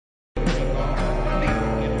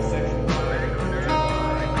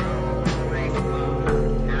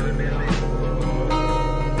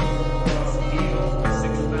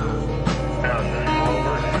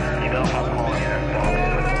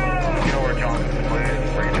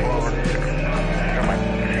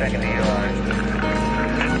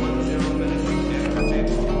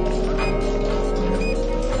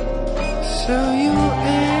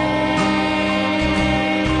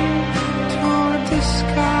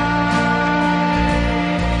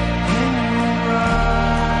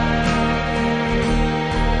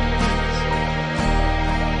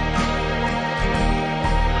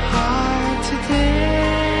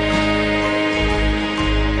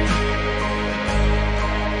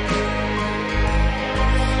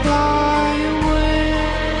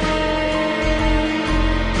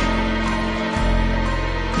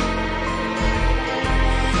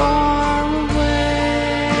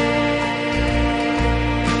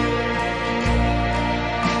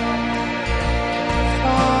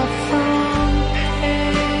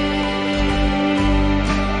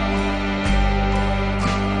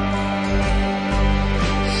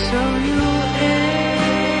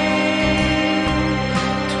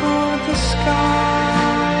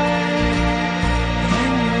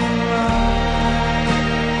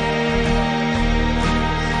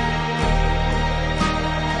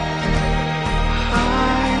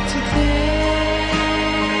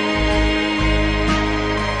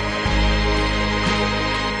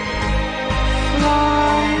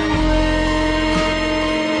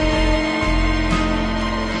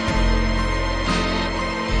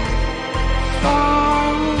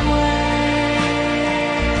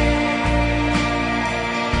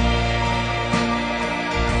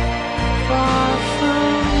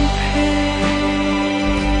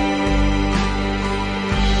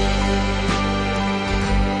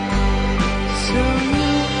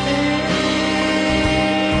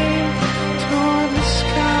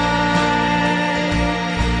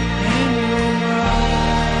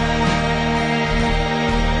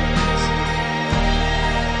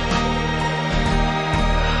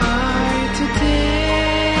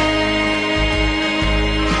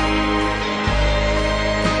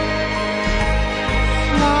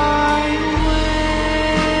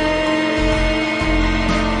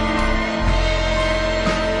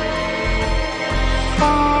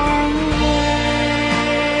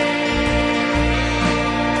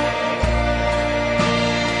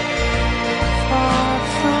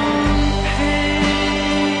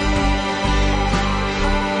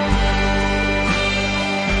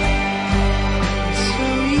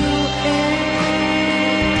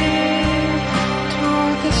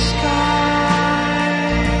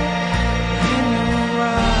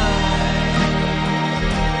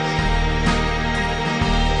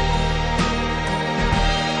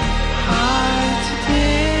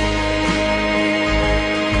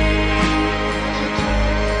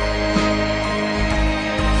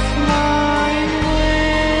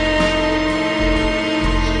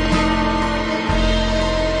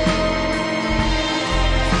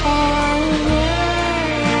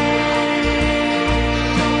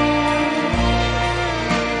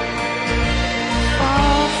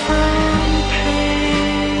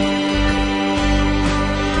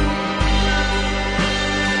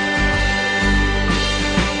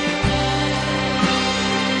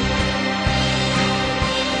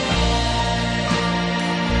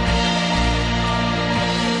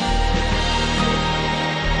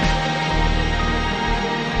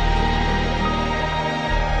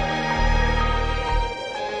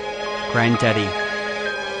Granddaddy.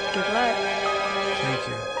 Good luck.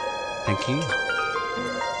 Thank you.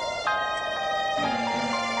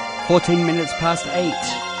 14 minutes past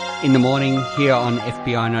 8 in the morning here on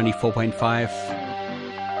FBI 94.5.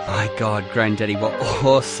 My God, Granddaddy were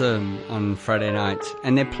awesome on Friday night.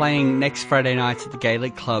 And they're playing next Friday night at the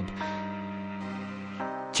Gaelic Club.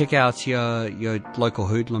 Check out your local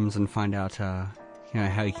hoodlums and find out how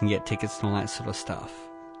you can get tickets and all that sort of stuff.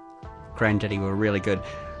 Granddaddy were really good.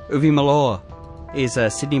 Uvi Malor is a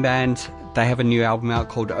Sydney band. They have a new album out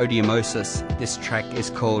called Odiomosis. This track is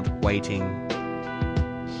called Waiting.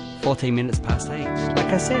 14 minutes past 8. Like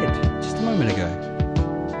I said just a moment ago.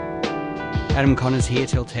 Adam Connor's here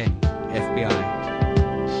till 10. FBI.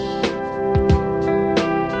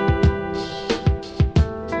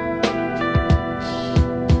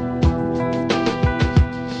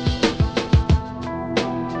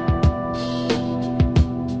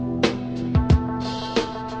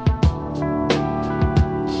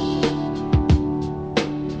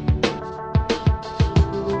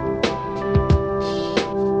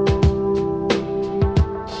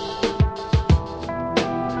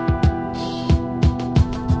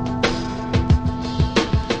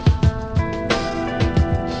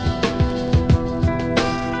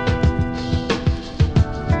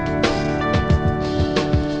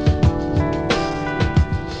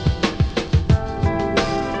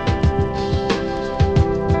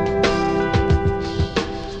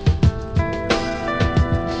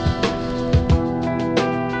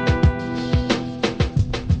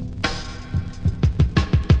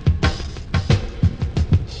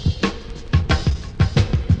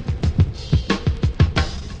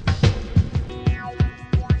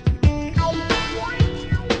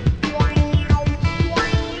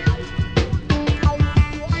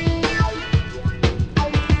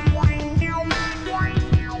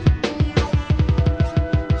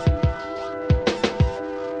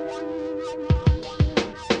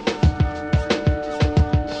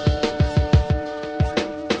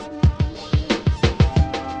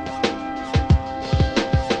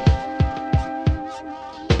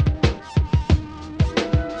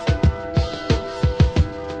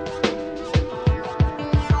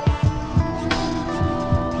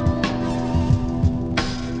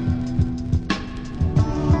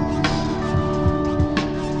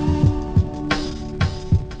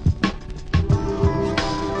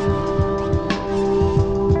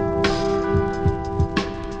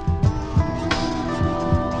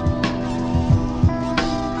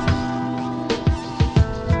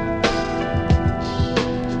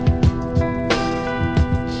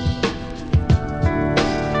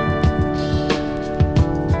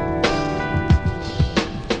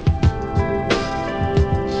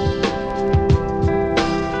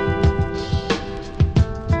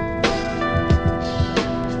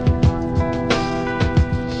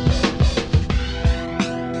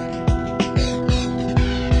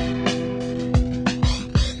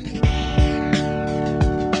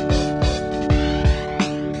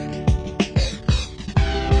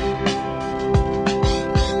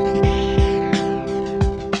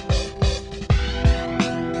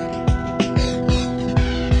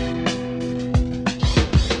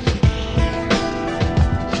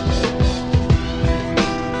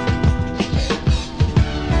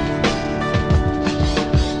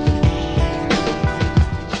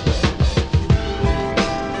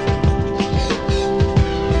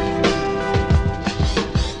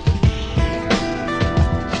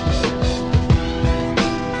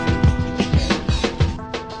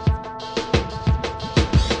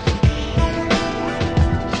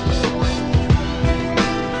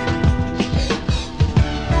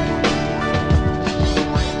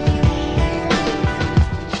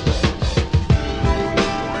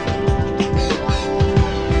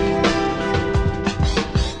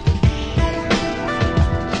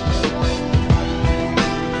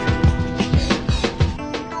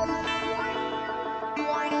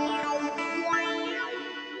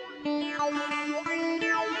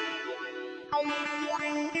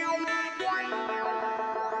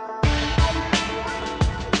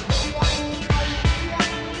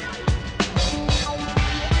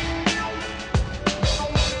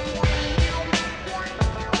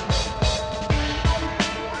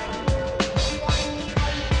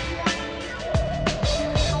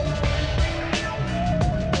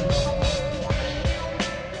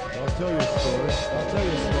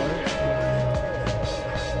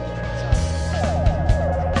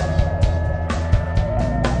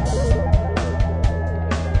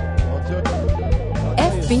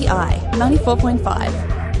 FBI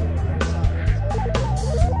 94.5.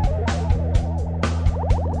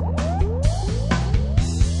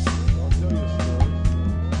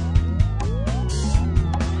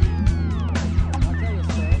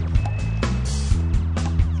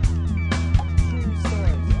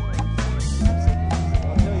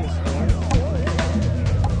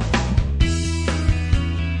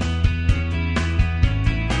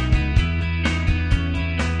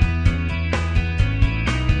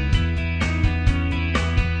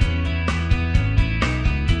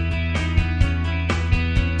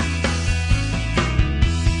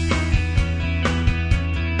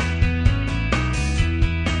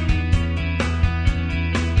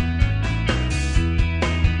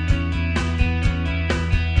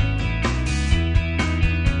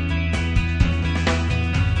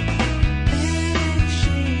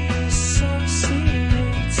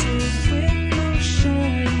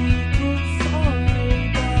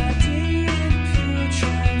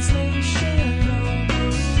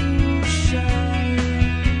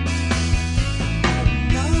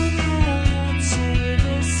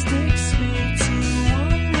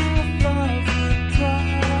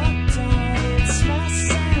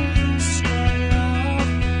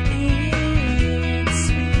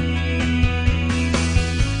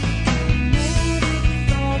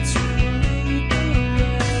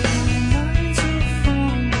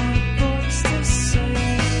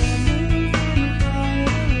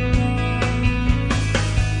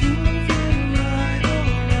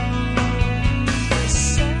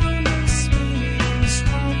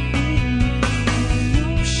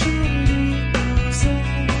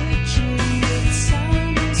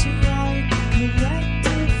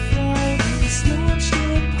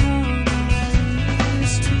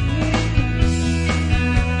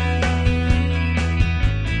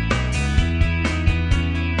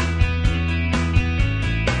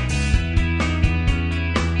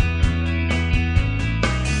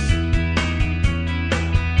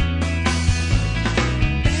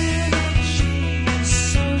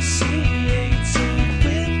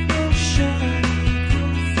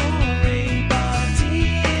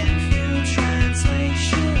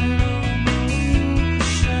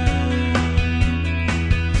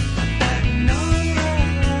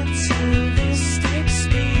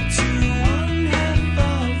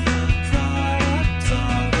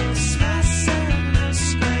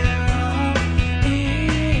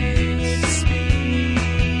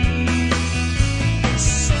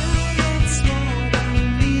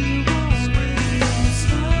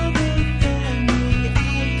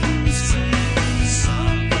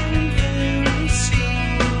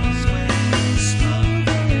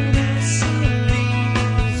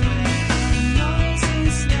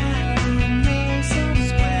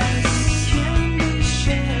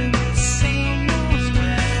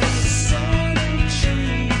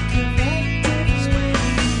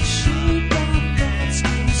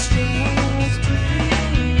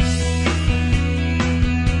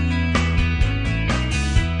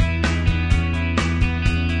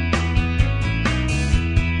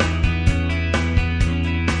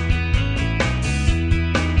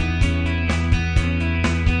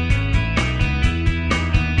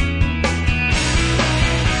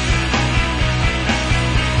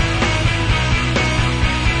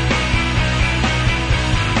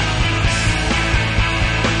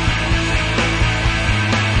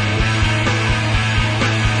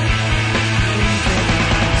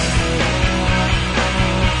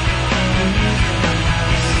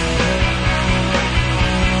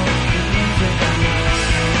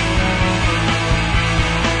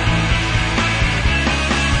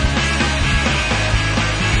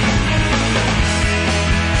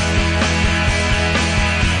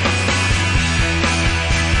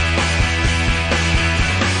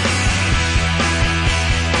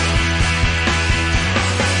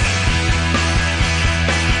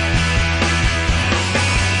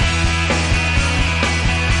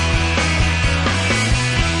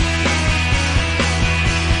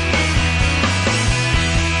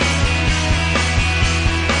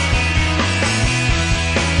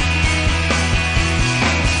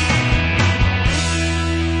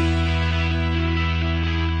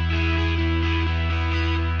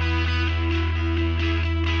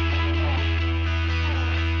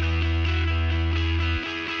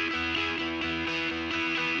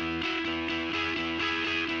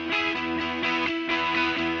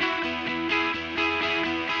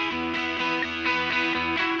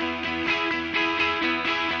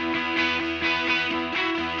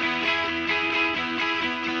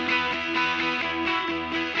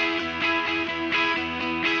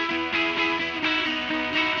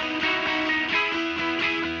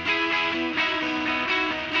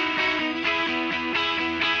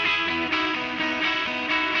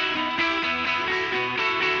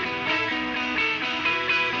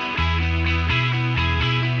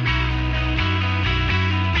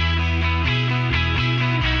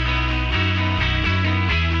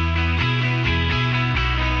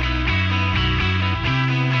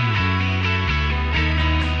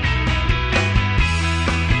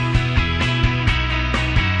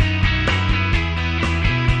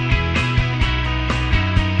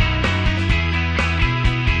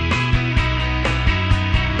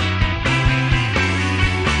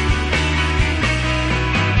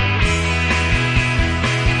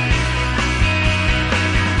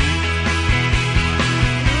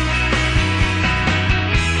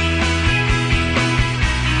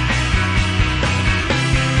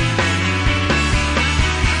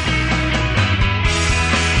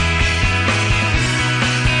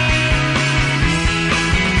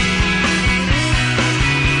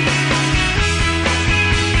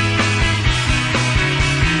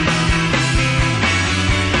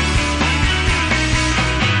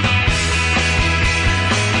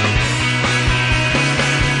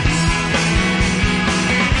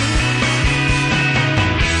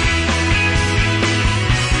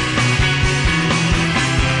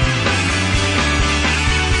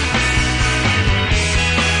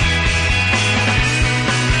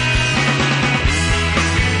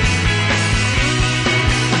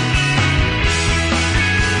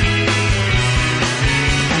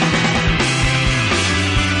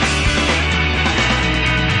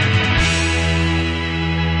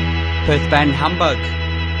 Perth band Humbug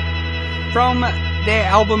from their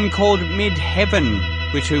album called Mid-Heaven,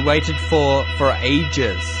 which we waited for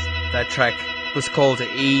ages. That track was called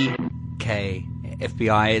EK.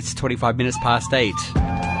 FBI, it's 25 minutes past 8.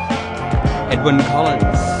 Edwin Collins.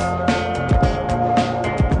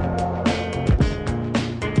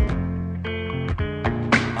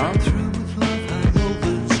 I'm through with love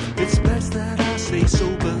hangovers. It's best that I stay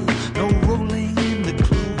sober. No rolling in the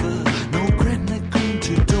clover. No granite green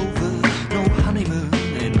to Dover. No honeymoon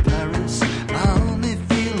in Paris. I only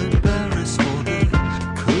feel embarrassed for the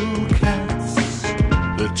cool cats,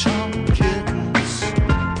 the charming kittens,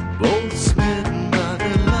 both smitten by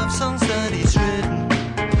the love songs that he's written.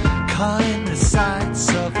 Caught in the sights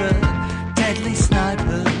of a deadly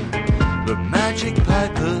sniper, the magic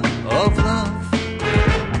piper of love.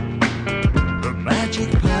 Magic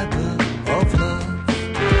piper of love,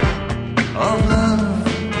 of love,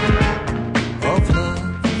 of love.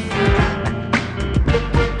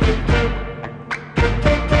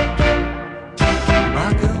 My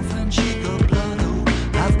girlfriend, she got blotto.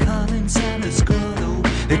 I've caught in Santa's grotto.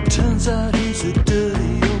 It turns out he's a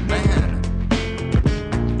dirty old man.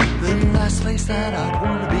 The last place that I'd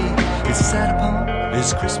want to be is sat upon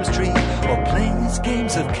his Christmas tree, or playing his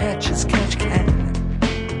games of catch as catch can.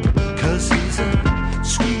 'Cause he's a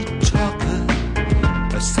sweet talker,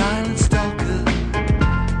 a silent stalker,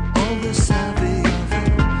 all the savvy of a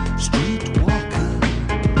street walker,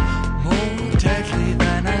 more deadly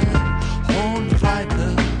than a horn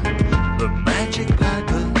viper, the magic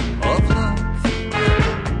piper of love,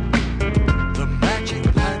 the magic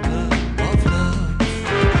piper of love,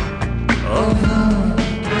 of love,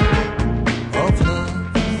 of love.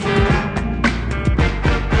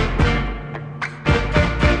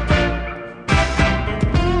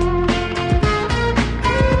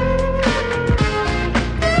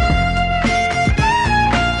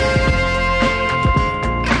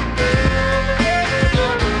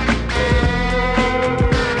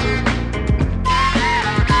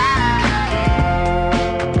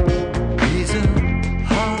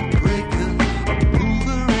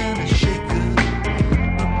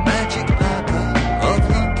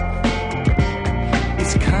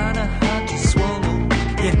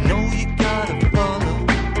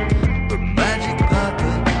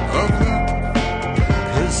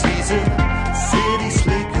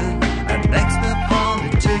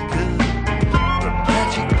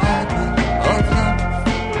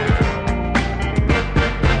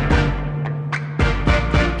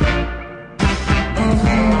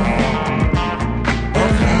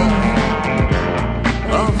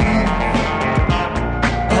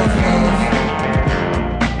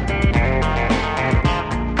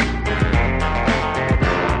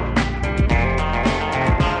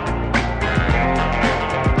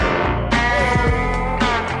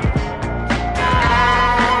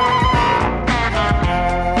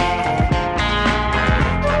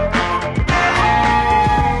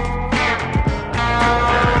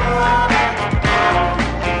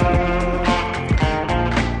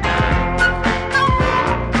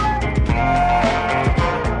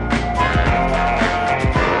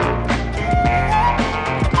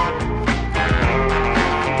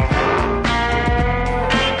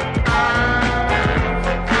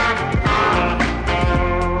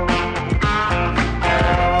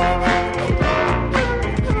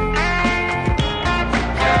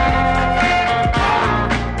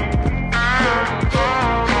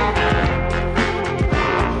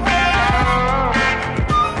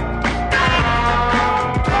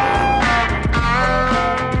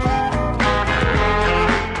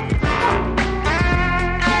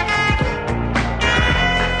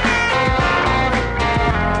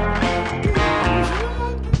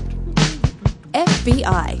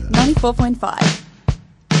 FBI 94.5.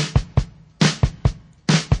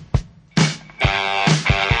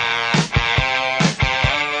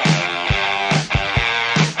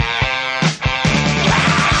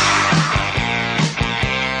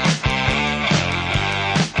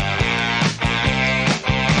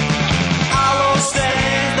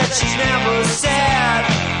 She's never said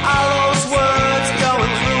all those words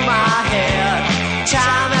going through my head.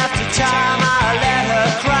 Time after time I let her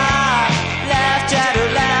cry, laughed at her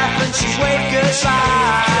laugh and she waved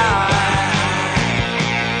goodbye.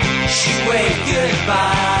 She waved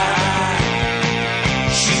goodbye.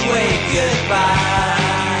 She waved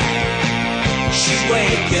goodbye. She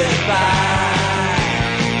waved goodbye.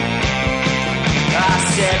 I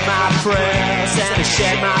said my prayers and I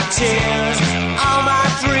shed my tears. All my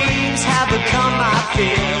dreams have become my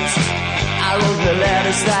fears. I wrote the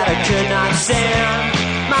letters that I could not send.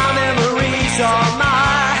 My memories are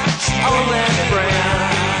my only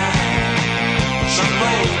friend.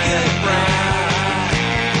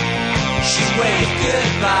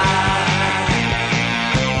 goodbye.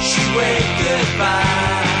 She waved goodbye.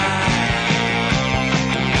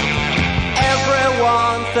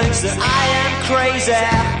 Everyone thinks that I am crazy.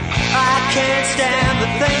 I can't stand the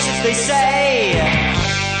things that they say.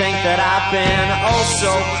 Think that I've been oh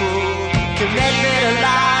so cruel, commit many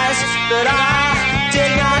lies that I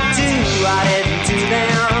did not do. I didn't do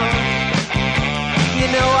them. You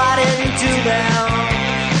know I didn't do them.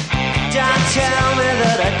 Don't tell me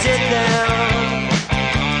that I did them.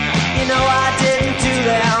 You know I didn't do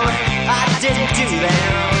them. I didn't do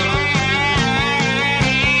them.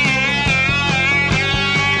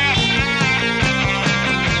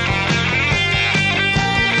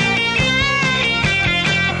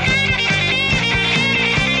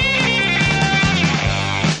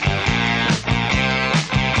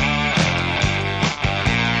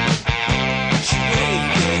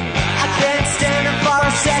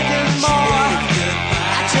 Second more,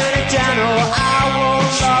 I turn it down, oh I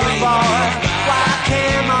won't love it more. Why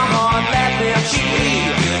can't my heart let me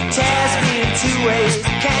be? Tears me in two ways,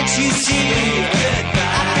 can't you see?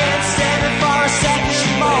 I can't stand it for a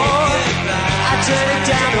second more. I turn it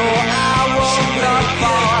down, oh I won't love it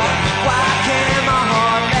more. Why can't my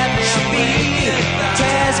heart let me be?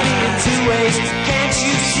 Tears me in two ways, can't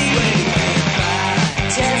you see?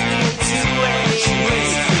 Tears me in two ways.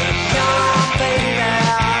 Come on, baby.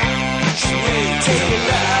 Take a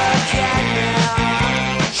look at now.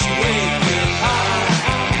 She waved goodbye.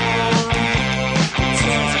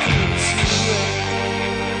 Tears me two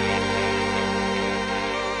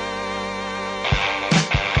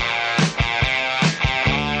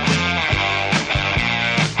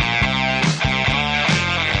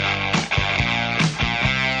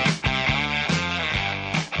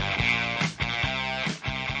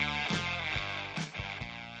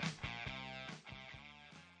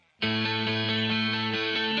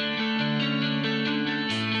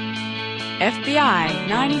FBI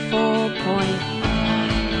 94.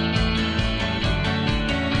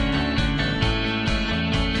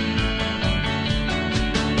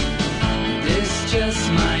 This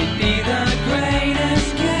just might be the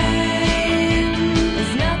greatest game.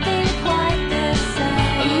 There's nothing quite the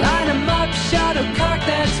same. Line 'em up, shuttlecock,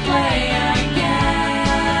 let's play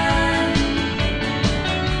again.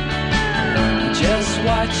 Just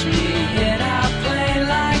watch me hit, I play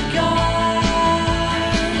like God.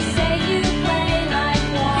 You say you play like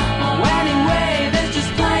one. Anyway, let's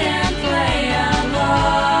just play and play and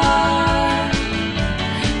love.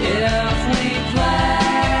 If we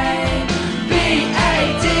play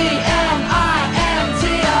B-A-D-M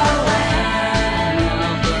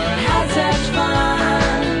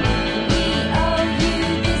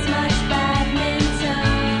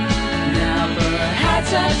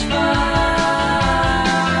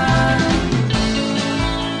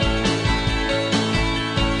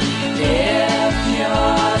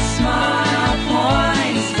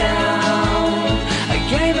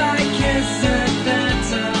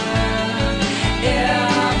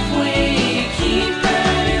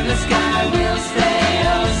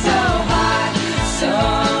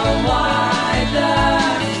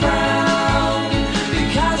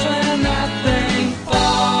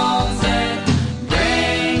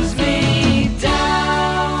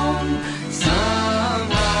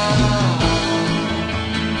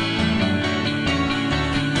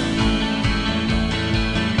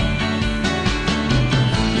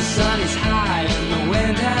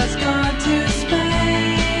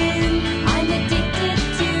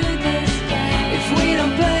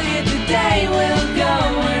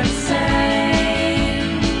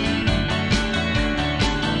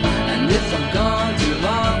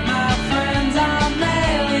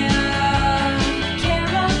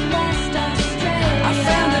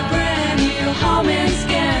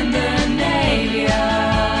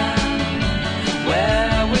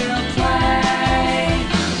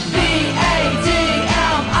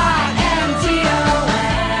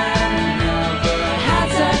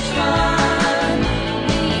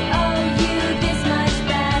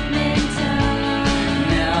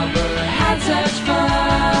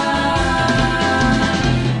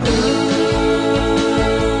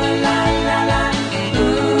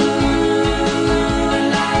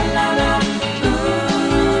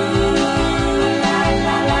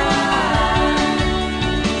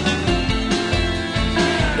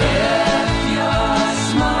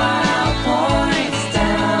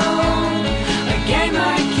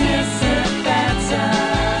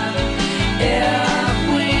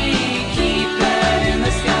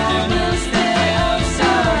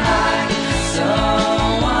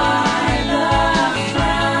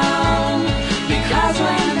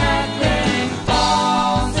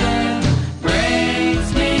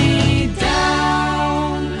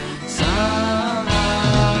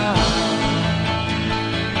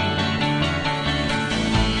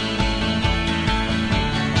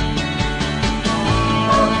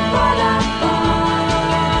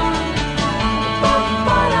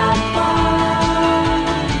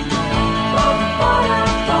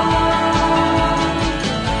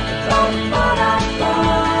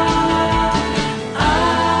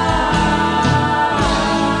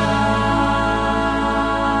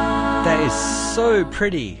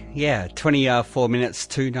Pretty, yeah. 24 minutes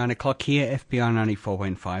to 9 o'clock here, FBI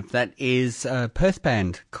 94.5. That is a Perth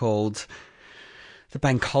band called The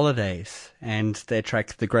Bank Holidays and their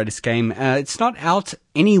track The Greatest Game. It's not out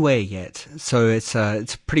anywhere yet, so it's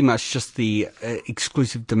pretty much just the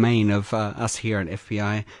exclusive domain of us here at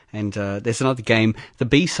FBI. And there's another game, the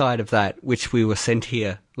B-side of that, which we were sent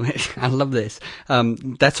here. I love this.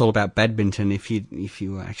 That's all about badminton. If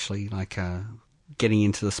you were actually like getting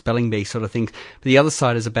into the spelling bee sort of thing. But the other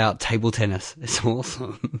side is about table tennis. It's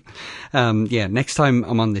awesome. Yeah, next time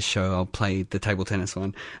I'm on this show, I'll play the table tennis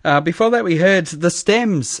one. Before that, we heard The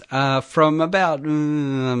Stems from about,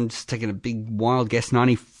 I'm just taking a big wild guess,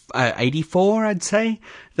 84, I'd say.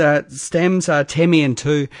 The Stems are Temi and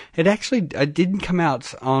 2. It didn't come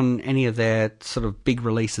out on any of their sort of big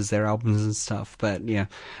releases, their albums and stuff. But yeah,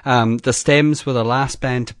 The Stems were the last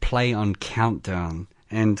band to play on Countdown.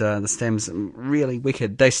 And the Stems, really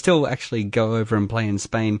wicked. They still actually go over and play in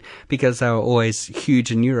Spain because they were always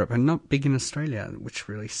huge in Europe and not big in Australia, which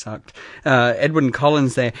really sucked. Edwyn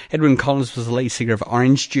Collins there. Edwyn Collins was the lead singer of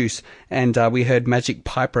Orange Juice, and we heard Magic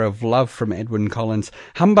Piper of Love from Edwyn Collins.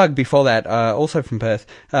 Humbug before that, also from Perth,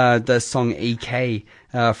 the song EK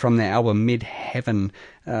from their album Mid-Heaven.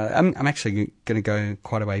 I'm actually going to go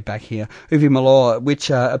quite a way back here. Uvi Malor,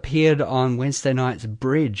 which appeared on Wednesday night's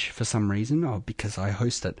Bridge for some reason, or because I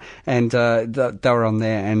host it. And they were on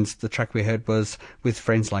there, and the track we heard was With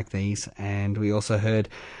Friends Like These. And we also heard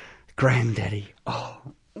Granddaddy. Oh,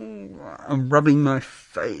 I'm rubbing my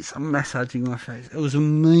face. I'm massaging my face. It was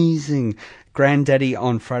amazing. Granddaddy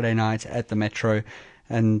on Friday night at the Metro.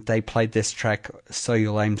 And they played this track, So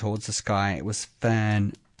You'll Aim Towards the Sky. It was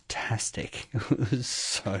fantastic. It was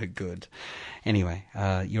so good. Anyway,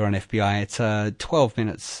 you're on FBI. It's 12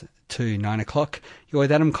 minutes to 9 o'clock. You're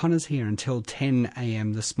with Adam Connors here until 10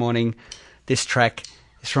 a.m. this morning. This track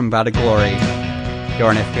is from Bada Glory. You're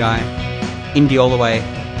on FBI. Indie all the way.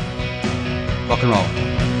 Rock and roll.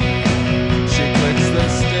 She clicks the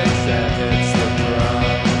sticks and hits the drum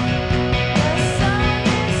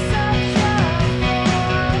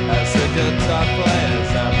as the guitar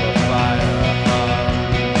players amplifier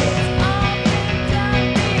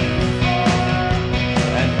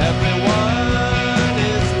and everyone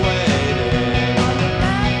is waiting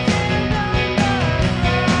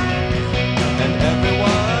and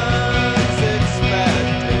everyone's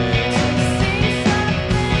expecting,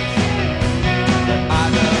 but I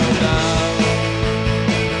don't know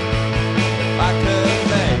if I could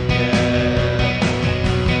make it,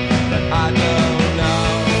 but I don't know.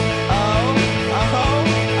 Oh, oh,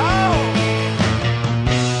 oh.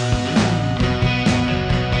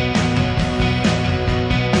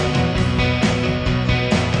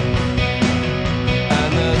 And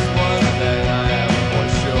there's one thing I am for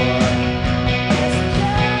sure,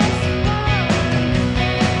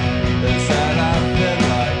 is that I've been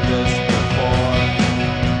like this before.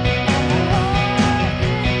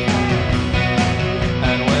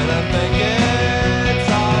 And when I think it's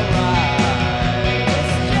alright,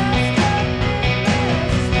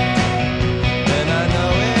 then I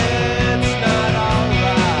know it's not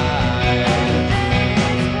alright.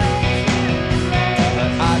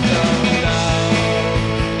 But I don't know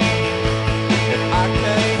if I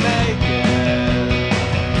can make it.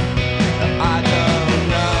 I don't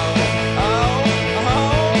know. Oh, oh,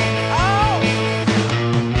 oh.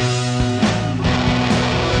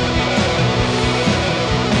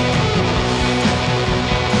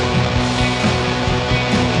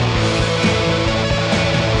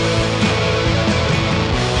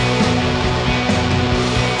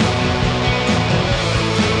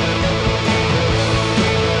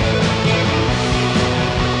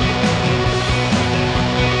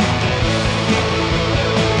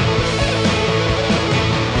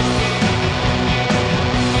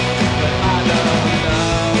 But I don't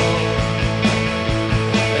know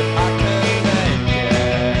if I can make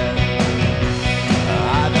it.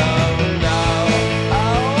 I don't know.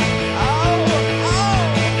 Oh, oh, oh.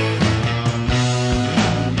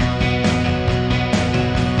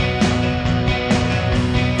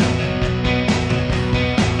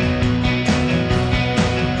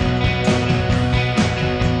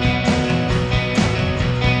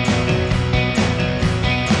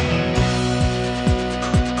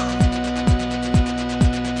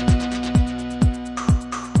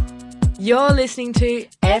 You're listening to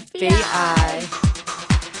FBI.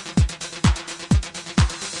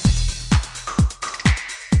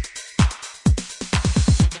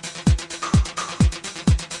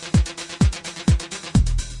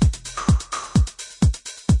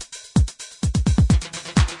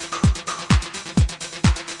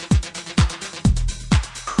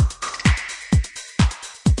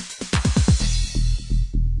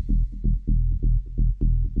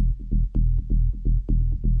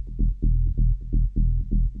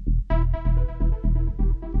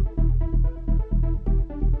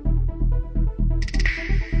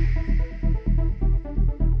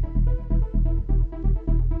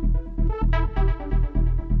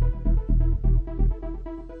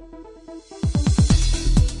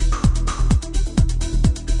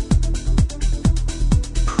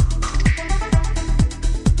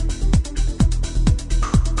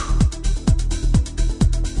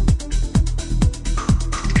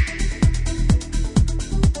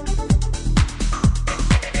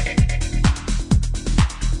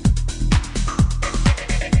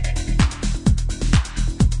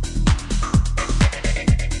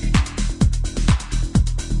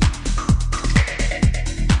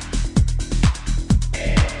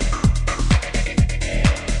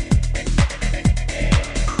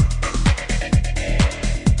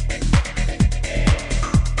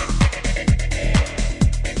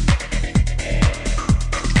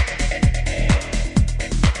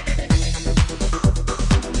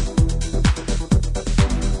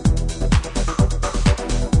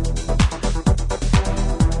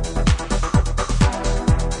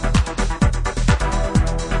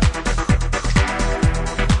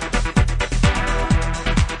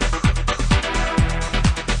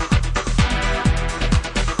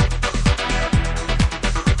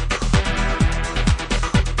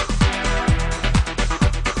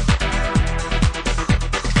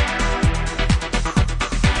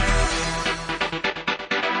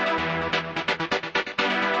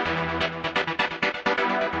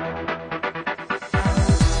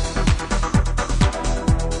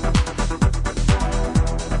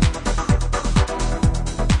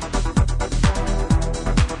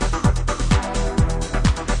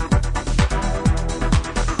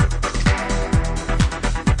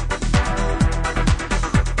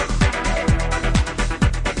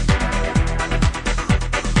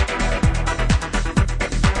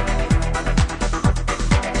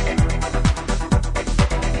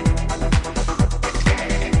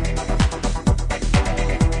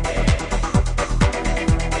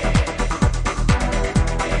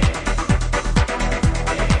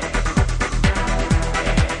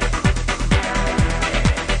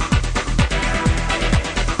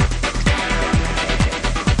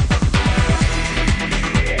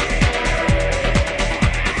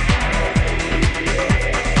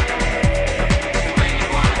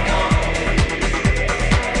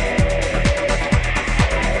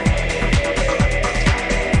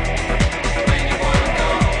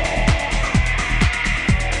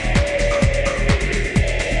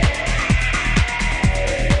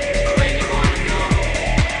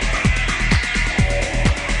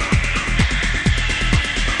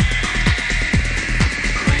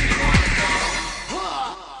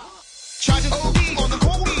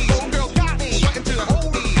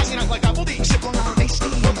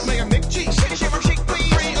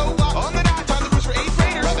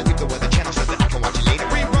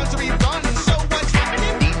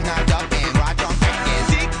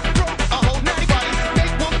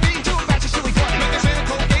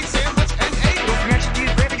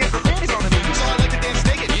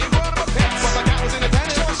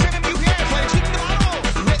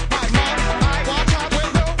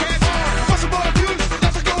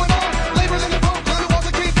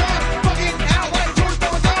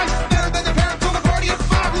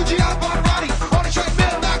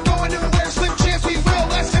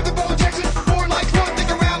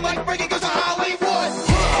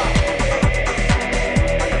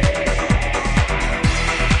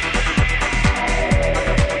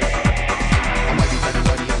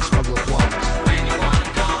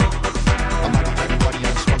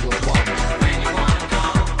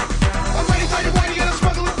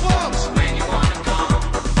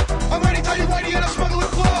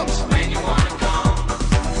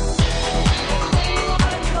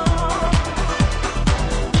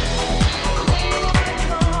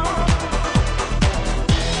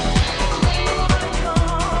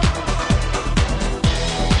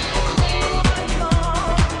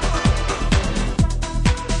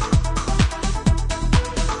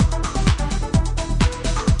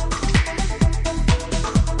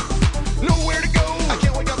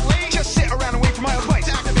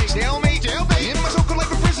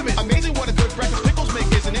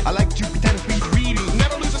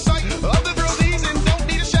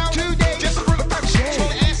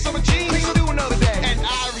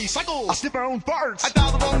 own farts. I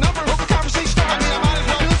dialed the wrong number, hope the conversation started. I mean, I might as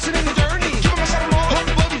well listen in the journey. Giving myself more, hope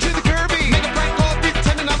to love you to the Kirby. Make a prank call,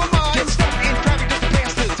 pretending I'm a mime. Get stuck in traffic just to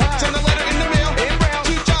pass the time. Send a letter in the mail, in brown,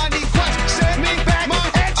 to Johnny Quest. Send me back my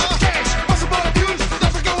cash. What's about abuse?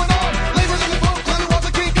 Nothing going on. Labor's in the boat, climbing walls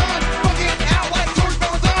like King Kong. Fucking out like George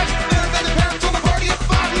Valentine. Better than the parents on the party at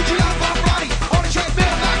 5. You out Bob Roddy. On a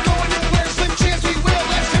treadmill, not going anywhere. Slim chance we will.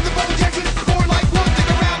 Last him the Bobby Jackson. Born like wood,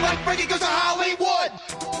 stick around like Frankie goes to Hollywood.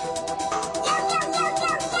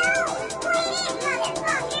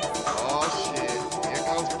 Oh shit, here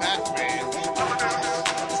goes Batman.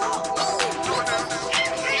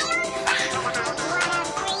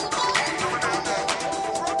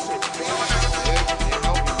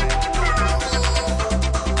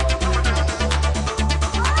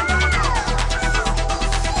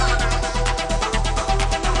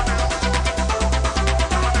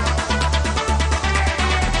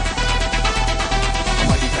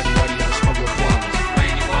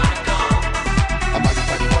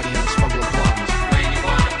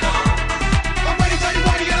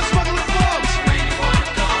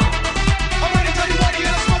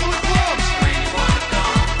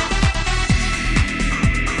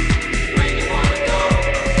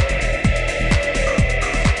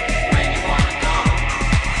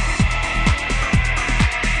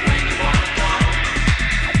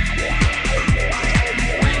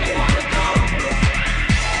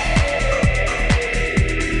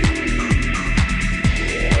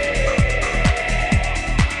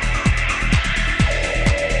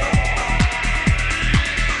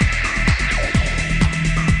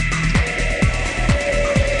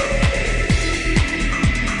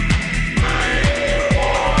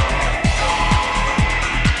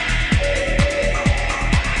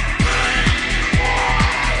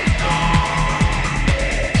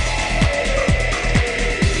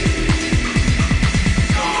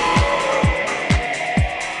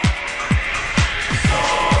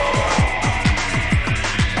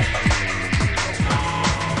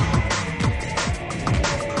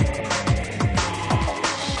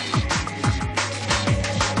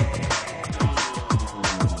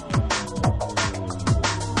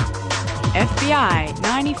 FBI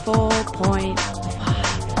 94.5.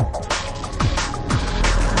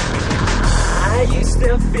 I used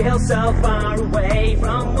to feel so far away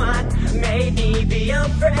from what made me be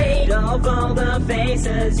afraid of all the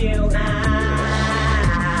faces you hide.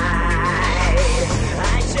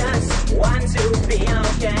 I just want to be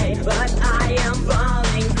okay, but I am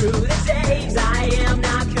falling through the days. I am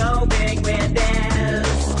not coping with this.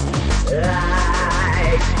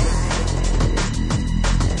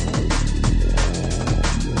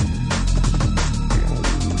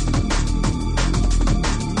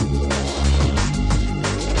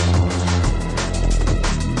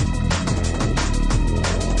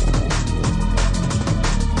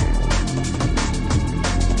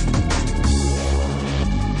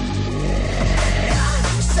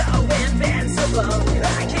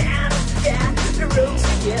 I can't get through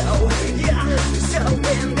to you. You're so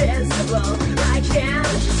invincible. I can't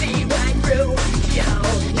see right through you.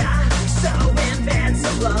 You're so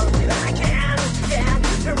invincible. I can't get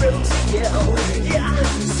through to you. You're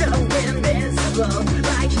so invincible.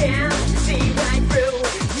 I can't see right through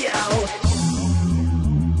you.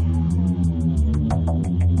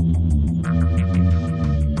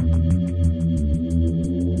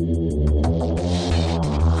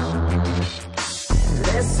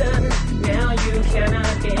 Listen, now you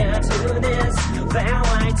cannot hear to this vow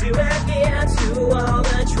I do adhere to all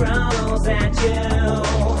the troubles that you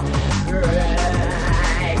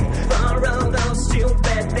bring. For all those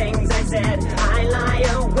stupid things I said, I lie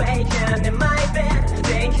awake and in my bed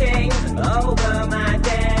thinking over my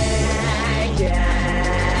day. Yeah.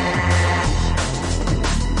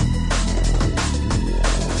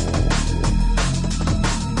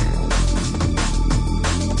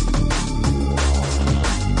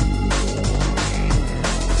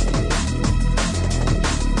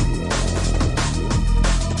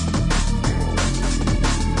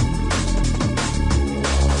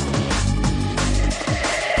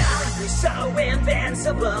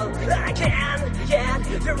 I can't get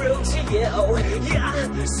through to you.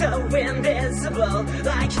 You're so invincible.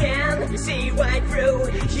 I can't see right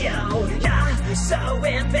through you. You're so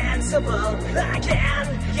invincible. I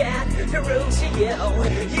can't get through to you.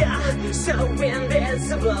 You're so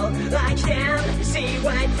invincible. I can't see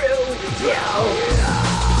right through you.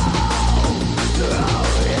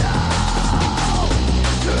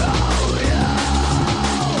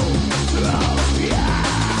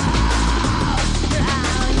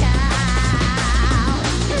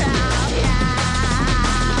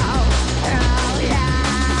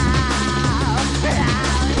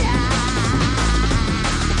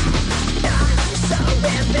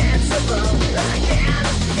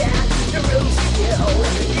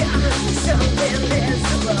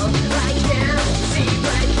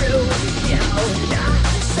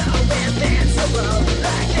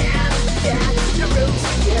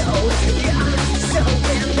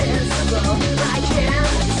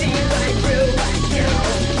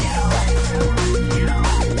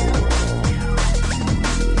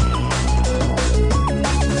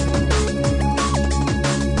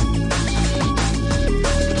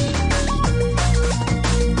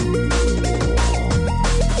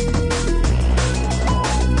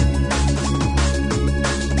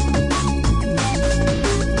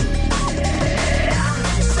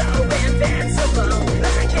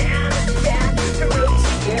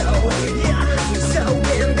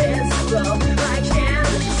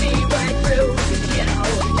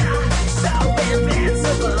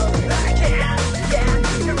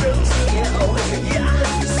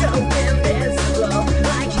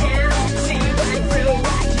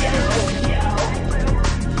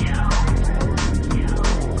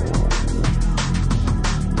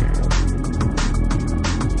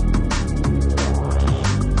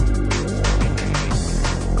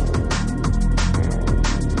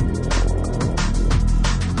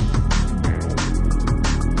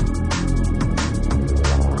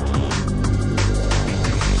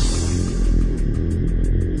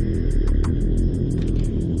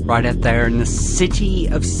 right out there in the city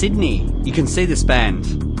of Sydney. You can see this band.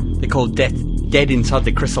 They're called Dead Inside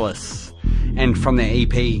the Chrysalis. And from their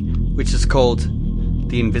EP, which is called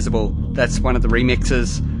The Invisible, that's one of the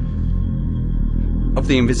remixes of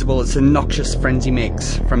The Invisible. It's a Noxious Frenzy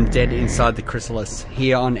mix from Dead Inside the Chrysalis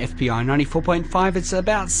here on FBI 94.5. It's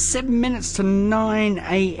about 7 minutes to 9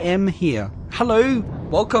 a.m. here. Hello,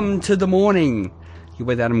 welcome to the morning. You're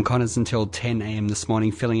with Adam Connors until 10 a.m. this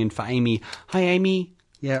morning, filling in for Amy. Hi, Amy.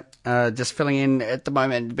 Yeah, just filling in at the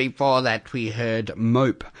moment. Before that, we heard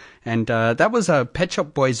Mope. And that was a Pet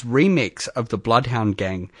Shop Boys remix of the Bloodhound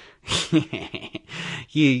Gang.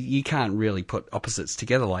 You can't really put opposites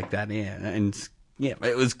together like that, yeah. And yeah,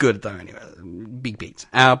 it was good though anyway. Big beats.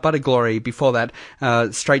 Butter Glory, before that,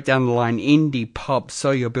 straight down the line, indie pop,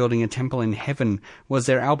 So You're Building a Temple in Heaven was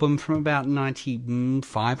their album from about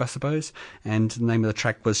 95, I suppose. And the name of the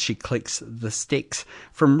track was She Clicks the Sticks,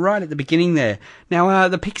 from right at the beginning there. Now,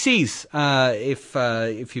 the Pixies, if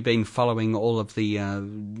you've been following all of the,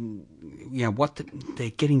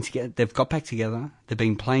 they're getting together, they've got back together, they've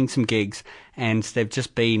been playing some gigs, and they've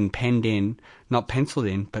just been penned in, not penciled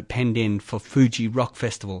in, but penned in for Fuji Rock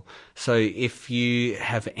Festival. So if you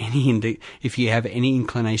have any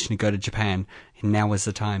inclination to go to Japan, now is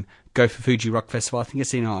the time. Go for Fuji Rock Festival. I think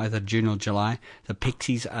it's in either June or July. The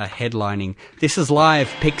Pixies are headlining. This is live,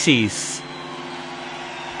 Pixies.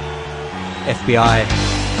 FBI.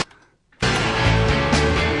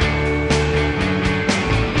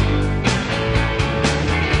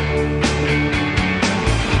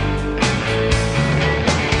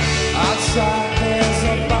 Outside there's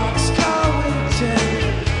a boxcar waiting.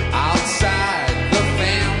 Outside the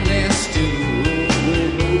family stew.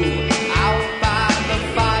 Out by the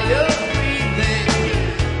fire breathing.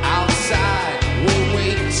 Outside we'll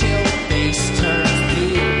wait till face turns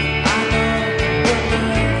blue. I know the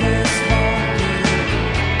night is walking.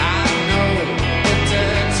 I know the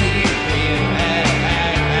dirty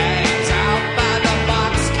hands. Out by the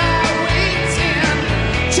boxcar waiting.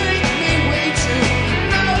 Take me way to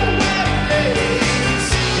nowhere.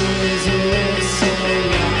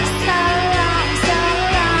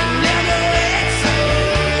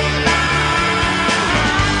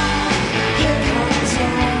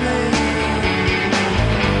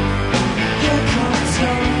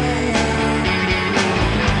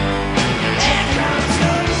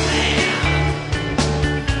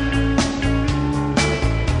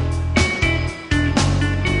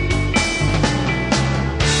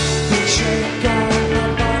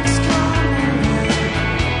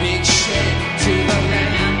 Big shake to the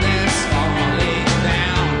land that's falling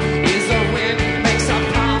down. Is the wind makes our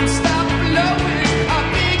palms stop blowing. A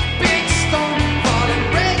big, big storm falling,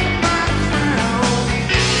 break my crown.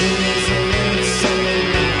 It is a little so long.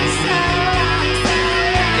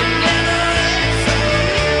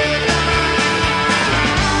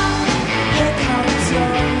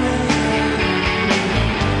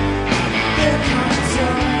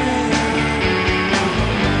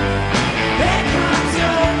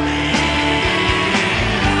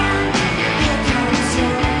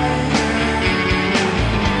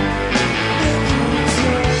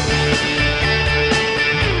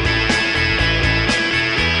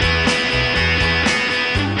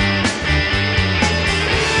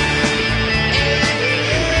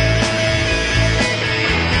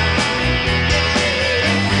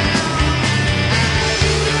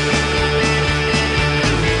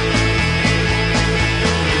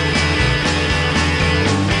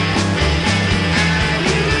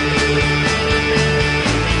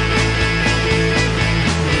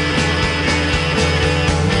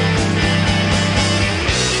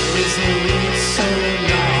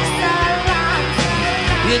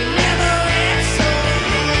 It never ends so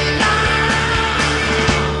long.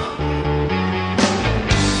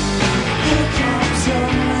 Here comes your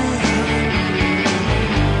man.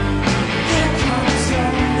 Here comes your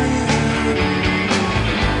man. Here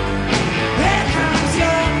comes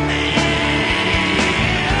your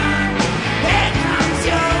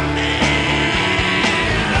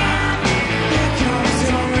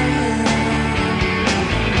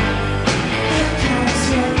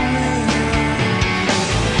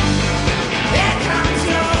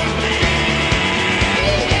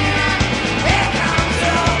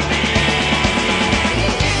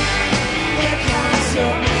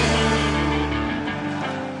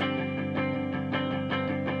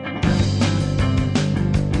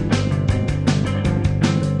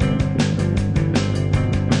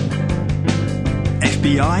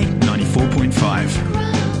FBI 94.5.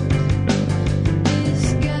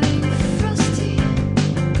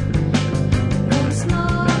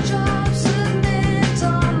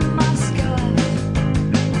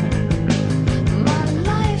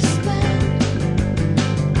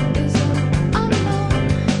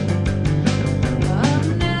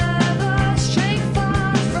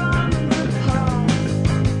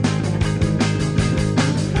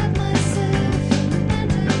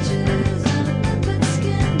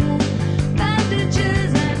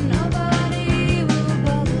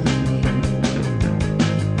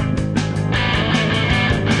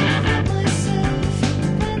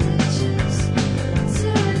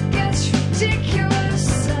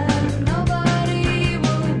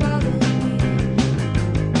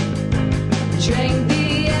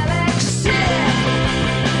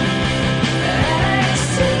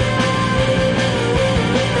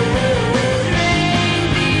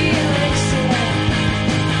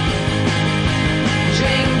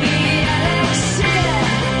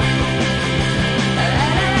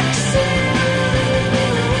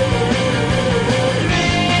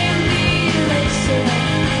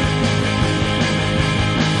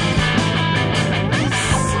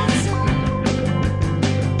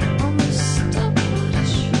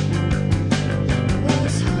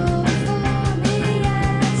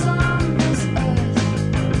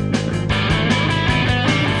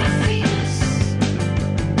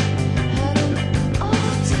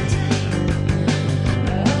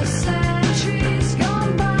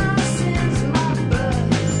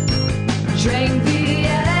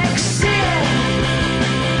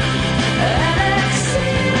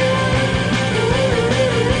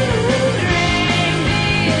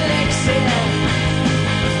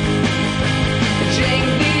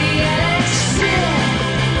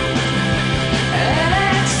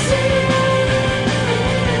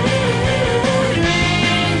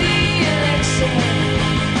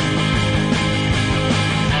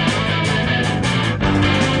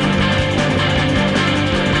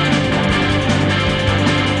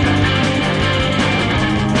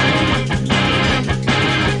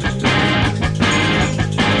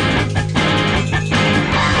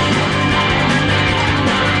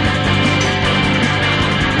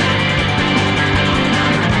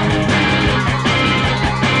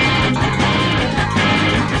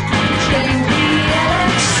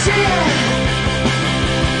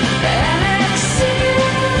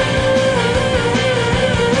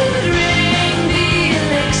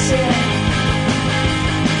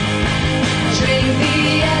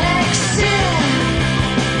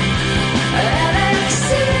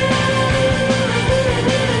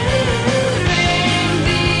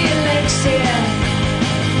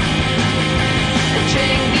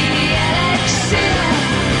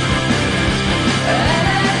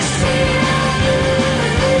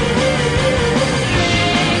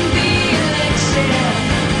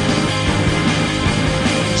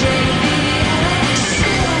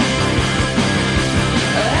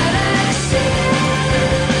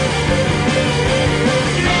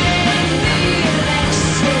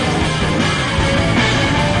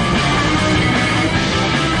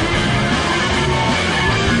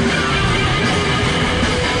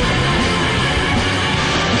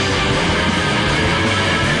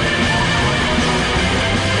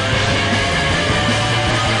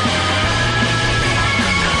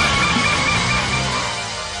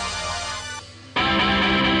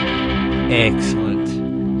 Excellent.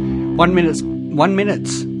 1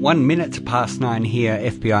 minute past 9 here,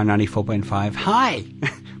 FBI 94.5. Hi,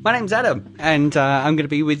 my name's Adam, and I'm going to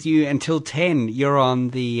be with you until 10. You're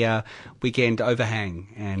on the Weekend Overhang,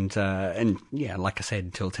 and yeah, like I said,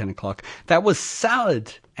 until 10 o'clock. That was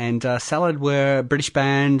Salad, and Salad were a British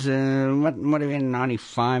band, what have been,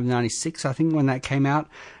 95, 96, I think, when that came out,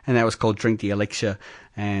 and that was called Drink the Elixir.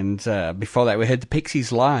 And before that, we heard the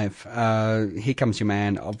Pixies live. Here Comes Your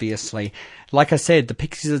Man, obviously. Like I said, the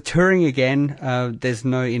Pixies are touring again. There's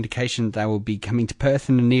no indication they will be coming to Perth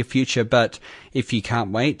in the near future, but if you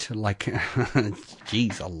can't wait, like,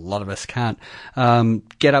 geez, a lot of us can't,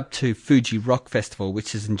 get up to Fuji Rock Festival,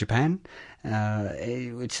 which is in Japan,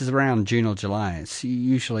 which is around June or July. It's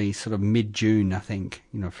usually sort of mid-June, I think,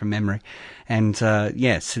 from memory. And,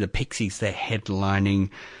 yeah, so the Pixies, they're headlining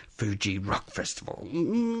Fuji Rock Festival.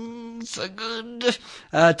 So good.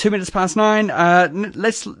 2 minutes past 9.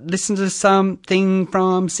 Let's listen to something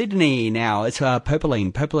from Sydney now. It's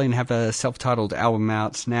Purpleine. Purpleine have a self-titled album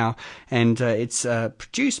out now, and it's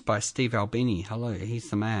produced by Steve Albini. Hello,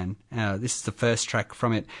 he's the man. This is the first track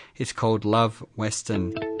from it. It's called Love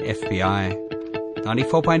Western, FBI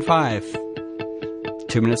 94.5.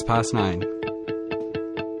 2 minutes past 9.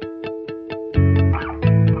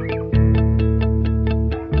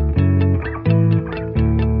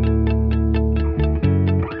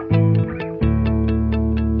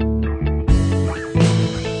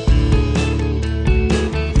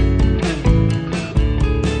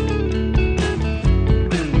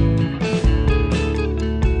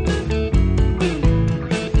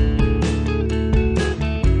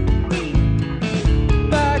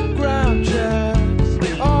 Background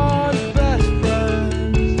checks on best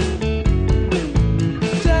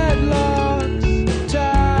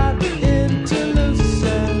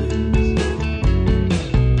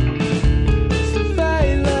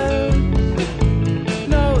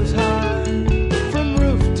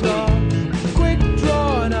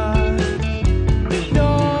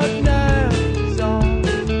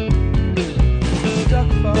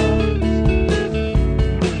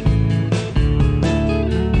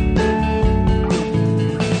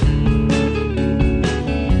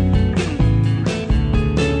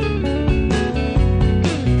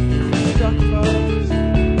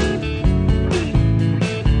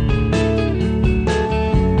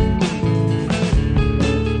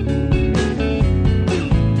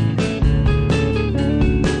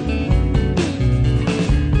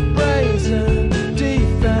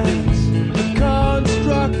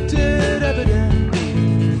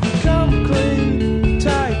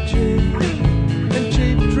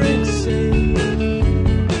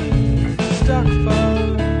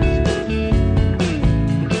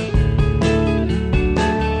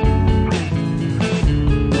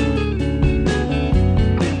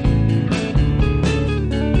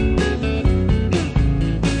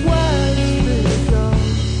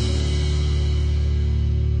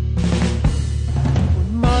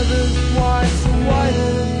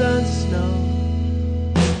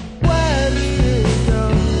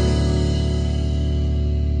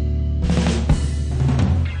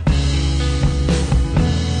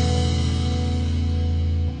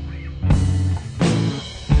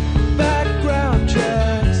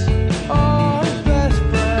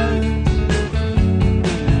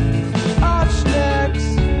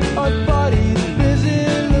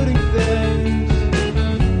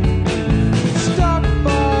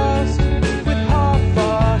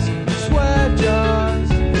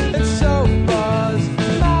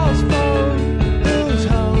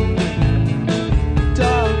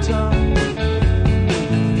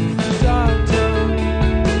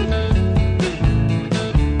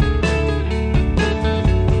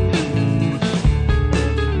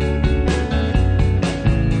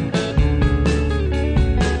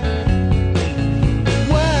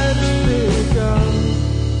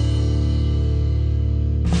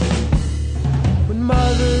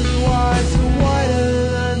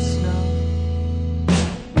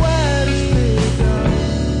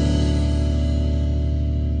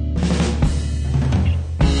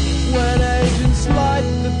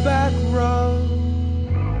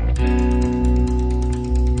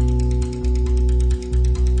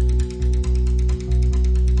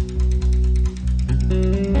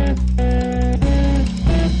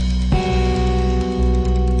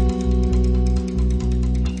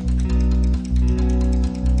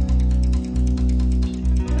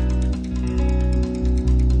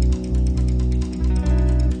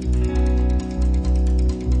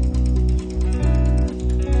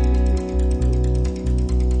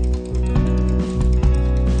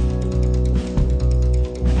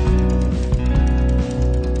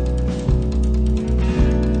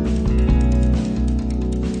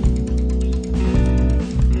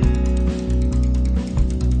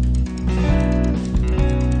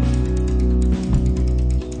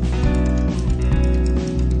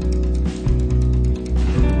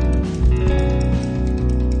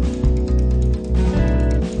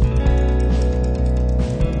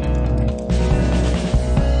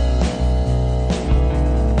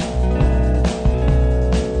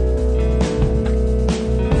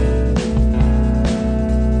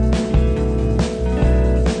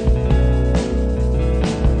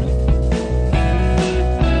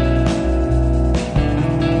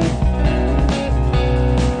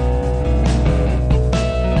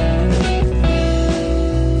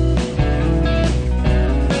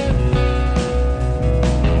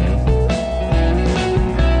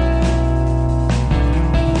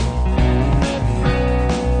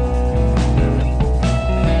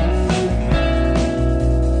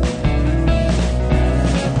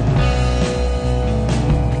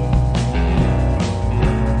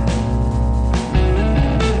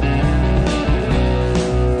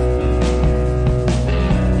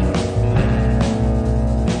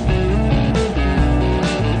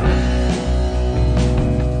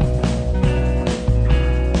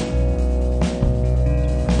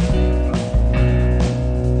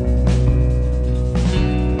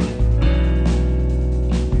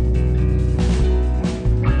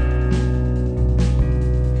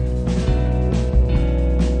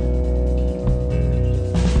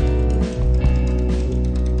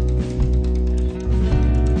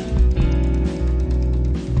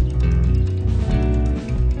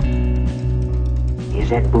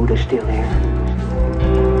that Buddha still there?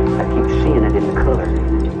 I keep seeing it in the color,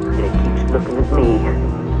 and it keeps looking at me.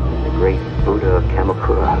 The great Buddha of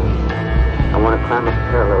Kamakura. I want to climb up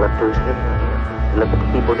parallel up to his hip and look at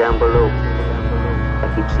the people down below.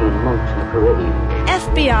 I keep seeing monks in the parade.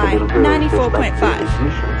 FBI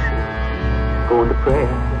 94.5. Going to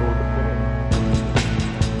prayer.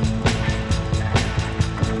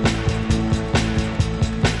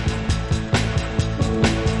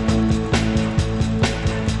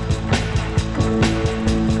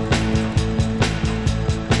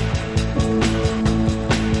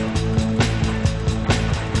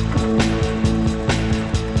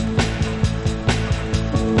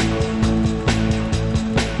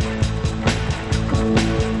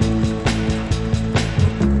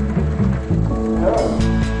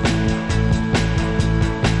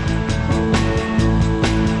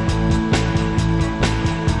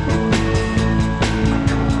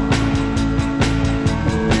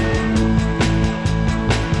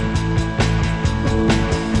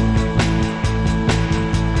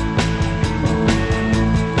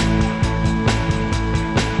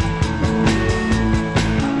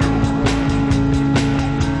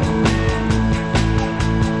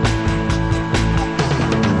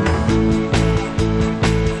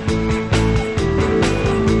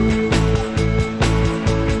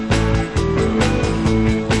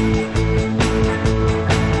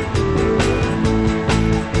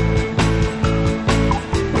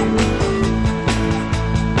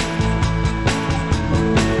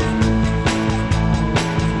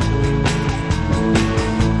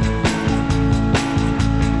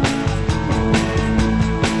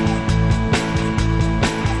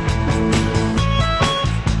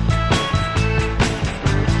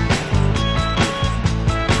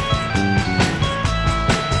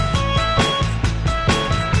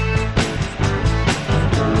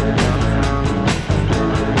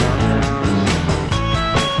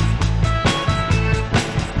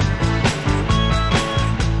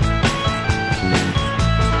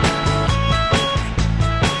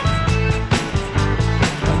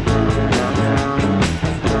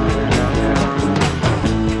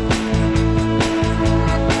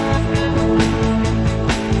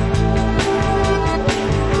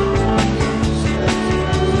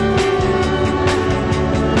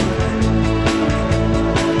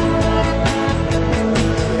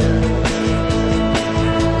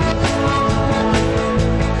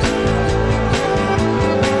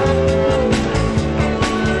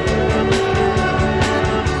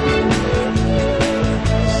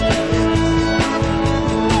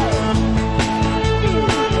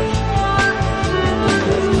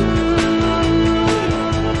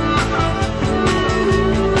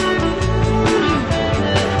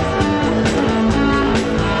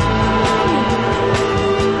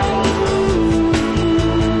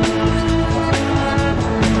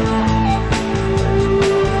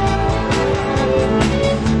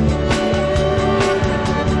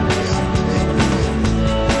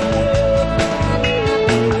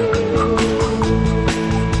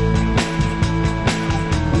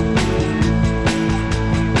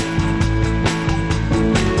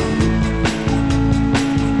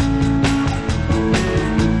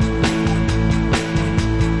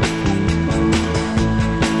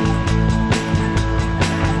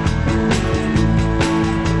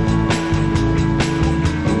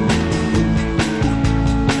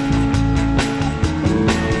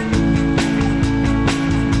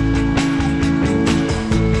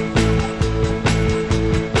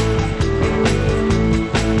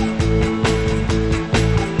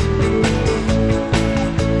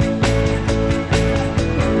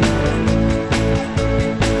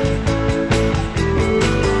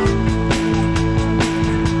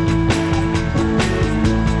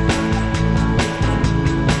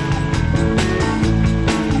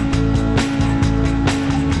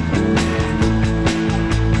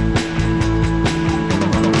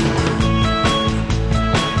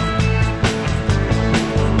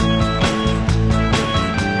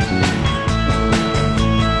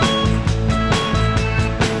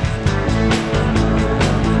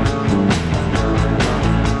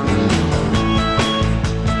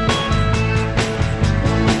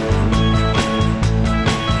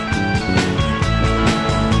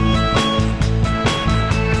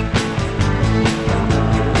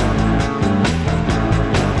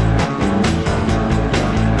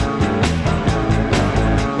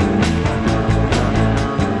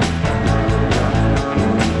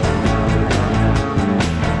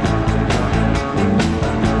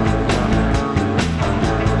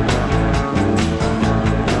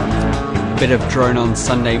 bit of drone on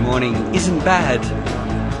Sunday morning isn't bad.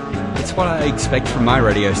 It's what I expect from my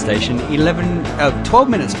radio station. 12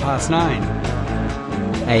 minutes past 9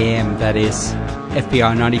 a.m. That is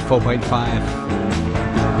FBI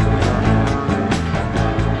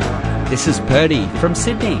 94.5. This is Purdy from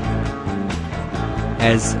Sydney,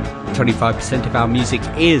 as 25% of our music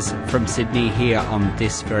is from Sydney here on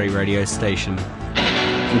this very radio station,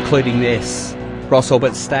 including this, Ross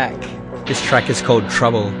Orbit Stack. This track is called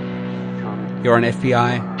Trouble. You're on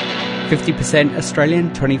FBI, 50% Australian,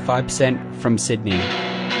 25% from Sydney.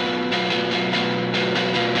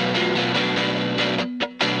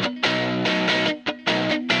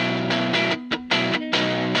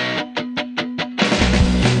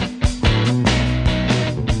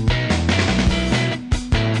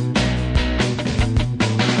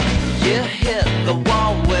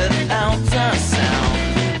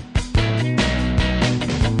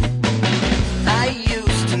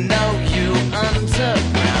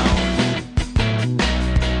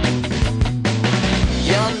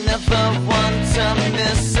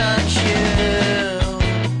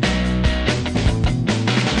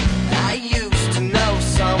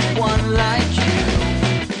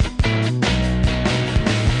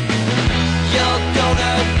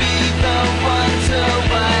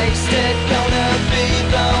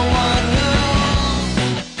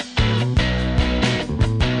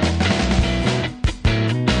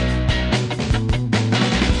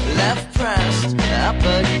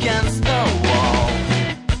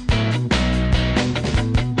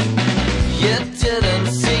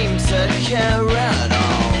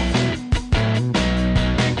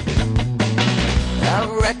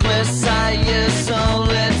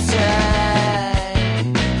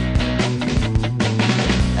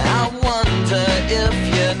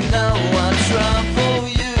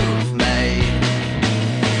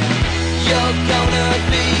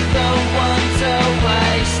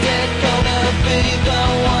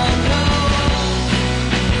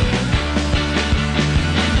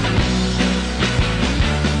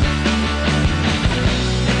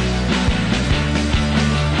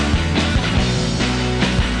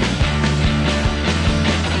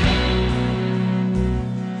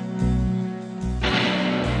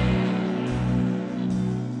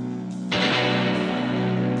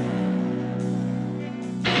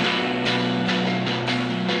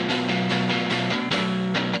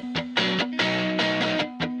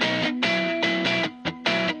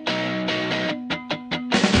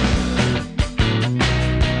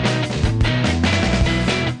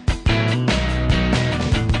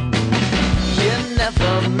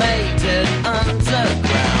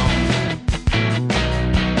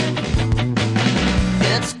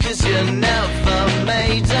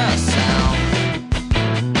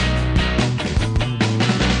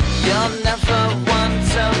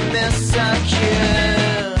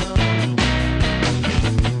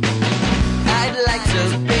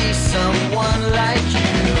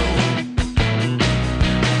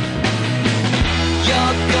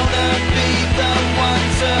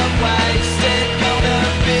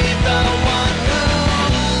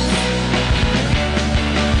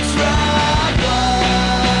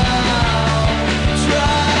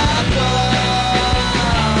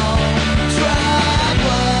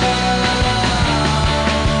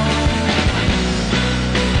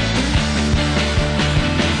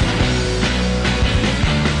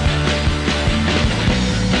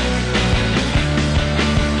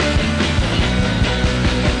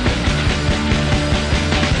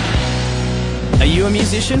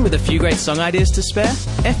 Musician with a few great song ideas to spare?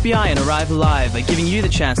 FBI and Arrive Alive are giving you the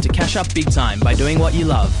chance to cash up big time by doing what you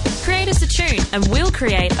love. Create us a tune and we'll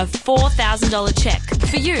create a $4,000 check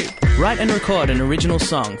for you. Write and record an original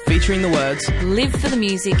song featuring the words Live for the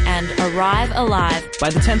Music and Arrive Alive by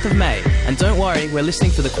the 10th of May. And don't worry, we're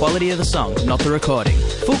listening for the quality of the song, not the recording.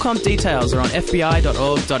 Full comp details are on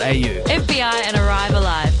fbi.org.au. FBI and Arrive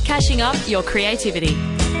Alive, cashing up your creativity.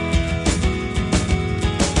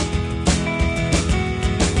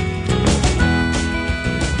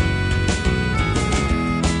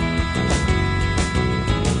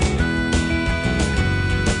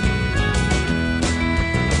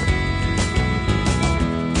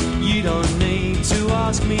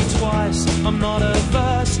 Ask me twice, I'm not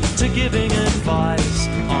averse to giving advice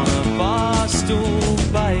on a barstool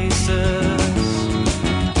basis.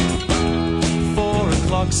 4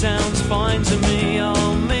 o'clock sounds fine to me,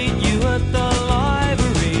 I'll meet you at the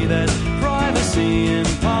library. There's privacy in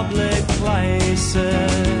public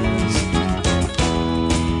places.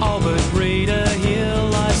 Albert Reader,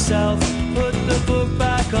 heal thyself, put the book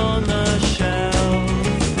back on the shelf.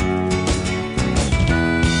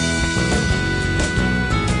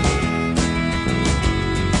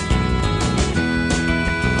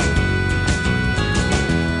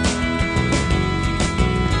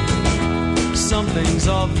 Nothing's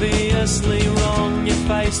obviously wrong. Your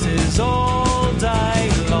face is all day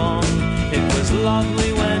long. It was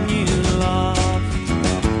lovely when you laughed.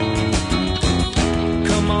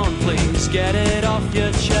 Come on, please get it off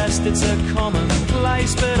your chest. It's a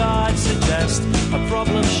commonplace, but I'd suggest a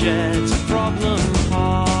problem shared's a problem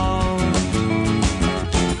halved.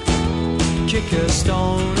 Kick a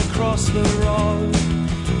stone across the road.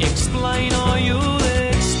 Explain or you'll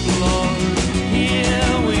explode.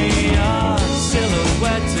 Here we are,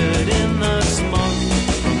 silhouetted in the smoke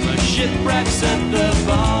from the shipwrecks at the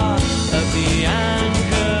bar of the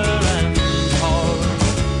Anchor and Hold.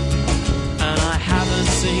 And I haven't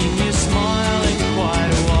seen you smile in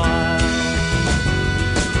quite a while.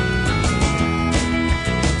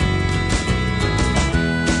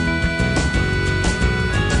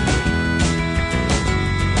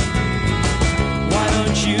 Why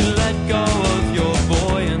don't you let go of your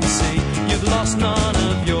buoyancy? You've lost none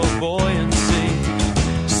of your buoyancy.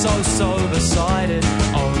 So beside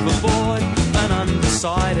overboard and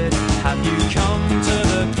undecided. Have you come to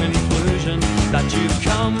the conclusion that you've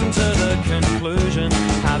come to the conclusion?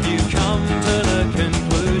 Have you come to the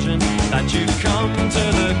conclusion that you've come to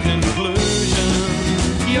the conclusion?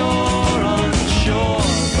 You're unsure,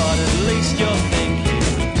 but at least you're thinking.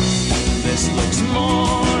 This looks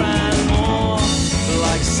more and more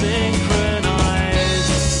like synchronized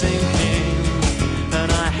sinking, and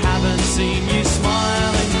I haven't seen you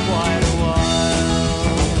smile in quite a while,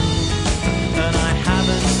 and I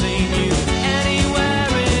haven't seen you anywhere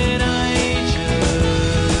in ages,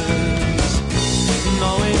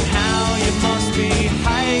 knowing how you must be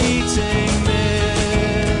hating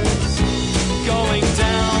this, going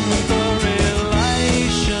down with the relationship.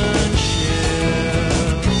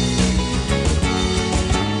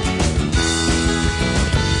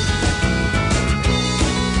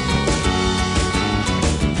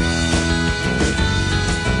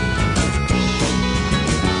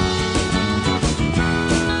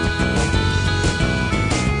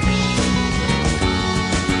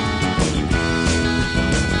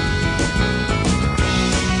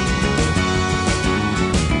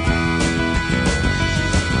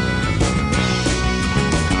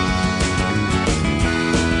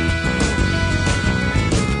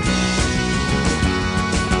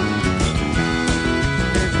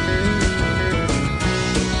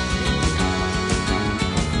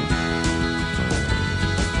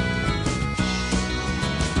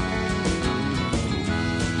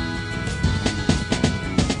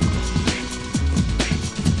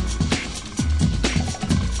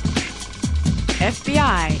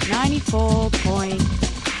 FBI 94.5.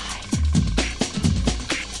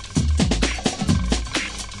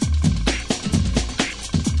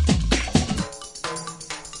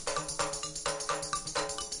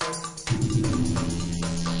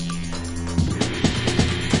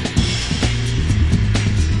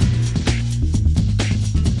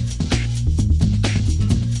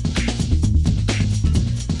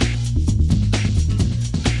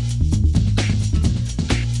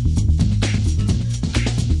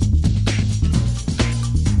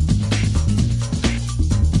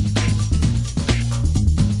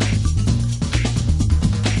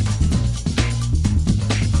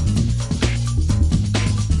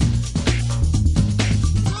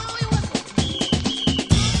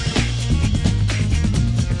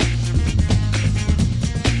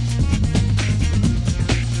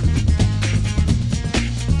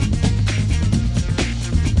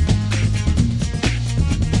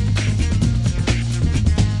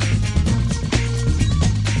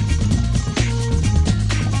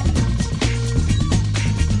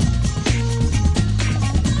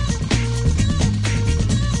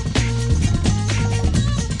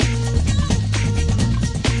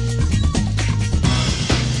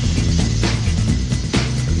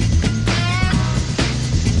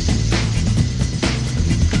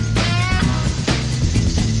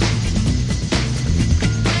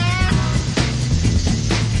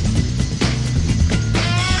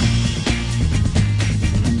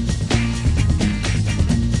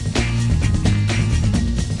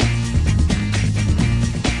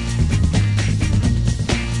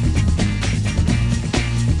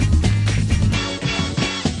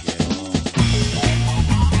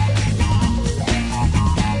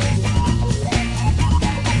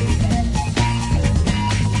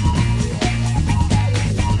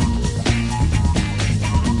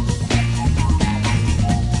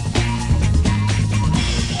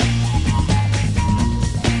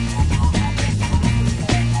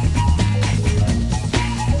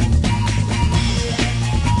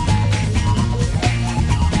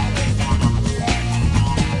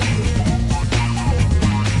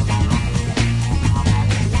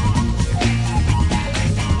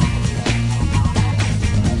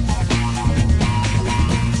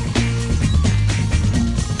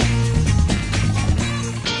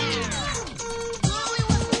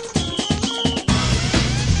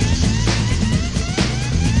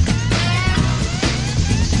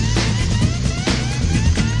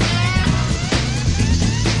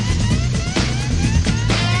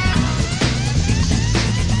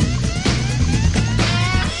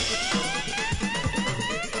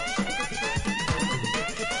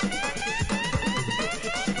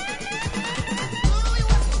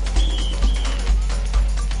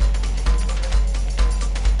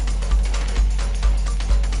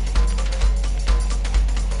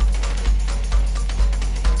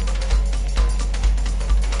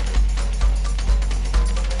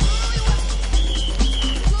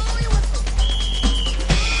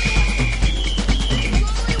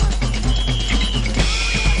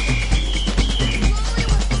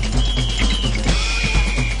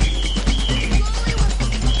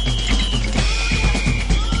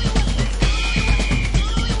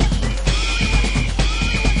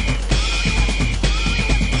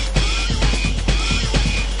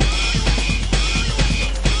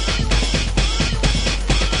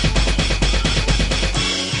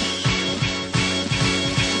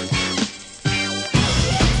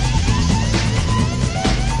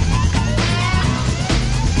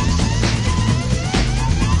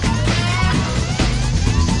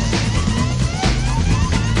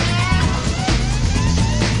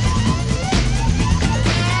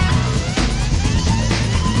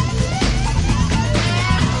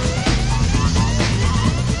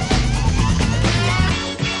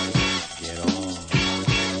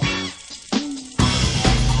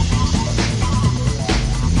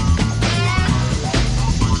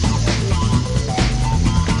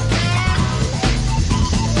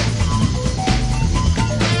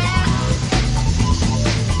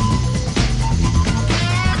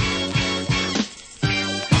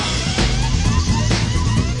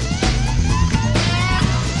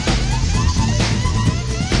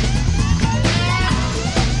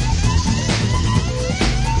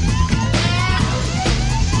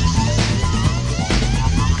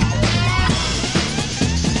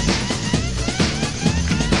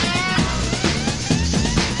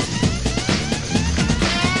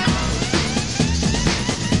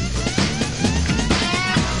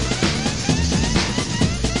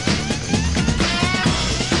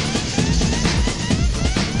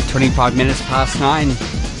 25 minutes past 9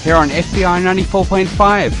 here on FBI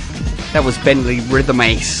 94.5. That was Bentley Rhythm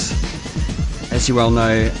Ace, as you well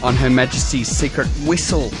know, on Her Majesty's Secret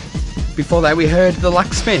Whistle. Before that we heard the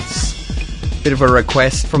Locksmiths. Bit of a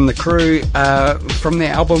request from the crew from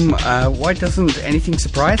their album Why Doesn't Anything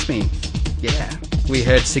Surprise Me? Yeah, we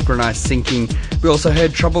heard Synchronized Sinking. We also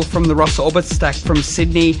heard Trouble from the Ross Orbit Stack from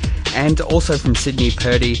Sydney, and also from Sydney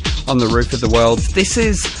Purdy on The Roof of the World. This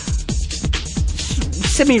is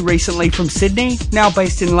semi-recently from Sydney, now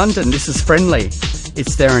based in London. This is Friendly.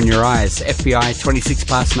 It's There in Your Eyes, FBI 26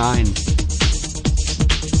 past 9.